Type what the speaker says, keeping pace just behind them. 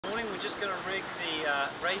just going to rig the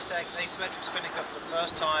Race X asymmetric Spinnaker for the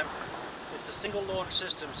first time. It's a single launch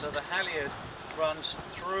system, so the halyard runs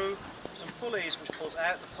through some pulleys which pulls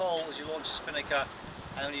out the pole as you launch the Spinnaker,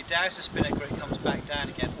 and when you douse the Spinnaker it comes back down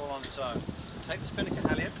again all on its own. So take the Spinnaker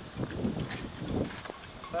halyard,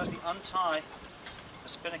 firstly untie the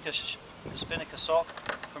Spinnaker sock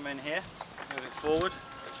from in here, move it forward,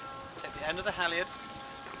 take the end of the halyard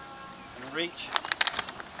and reach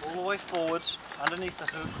all the way forwards underneath the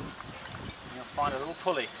hoop, and you'll find a little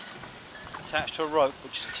pulley attached to a rope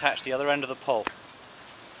which is attached to the other end of the pole.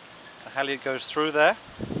 The halyard goes through there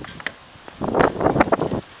and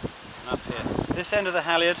up here. This end of the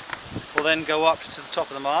halyard will then go up to the top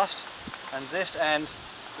of the mast, and this end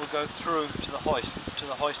will go through to the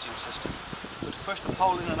hoisting system. So to push the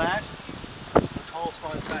pole in and out, the pole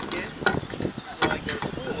slides back in, that line goes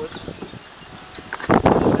forwards,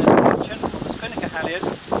 and then tension on the Spinnaker halyard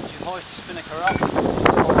as you hoist the Spinnaker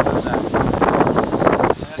up.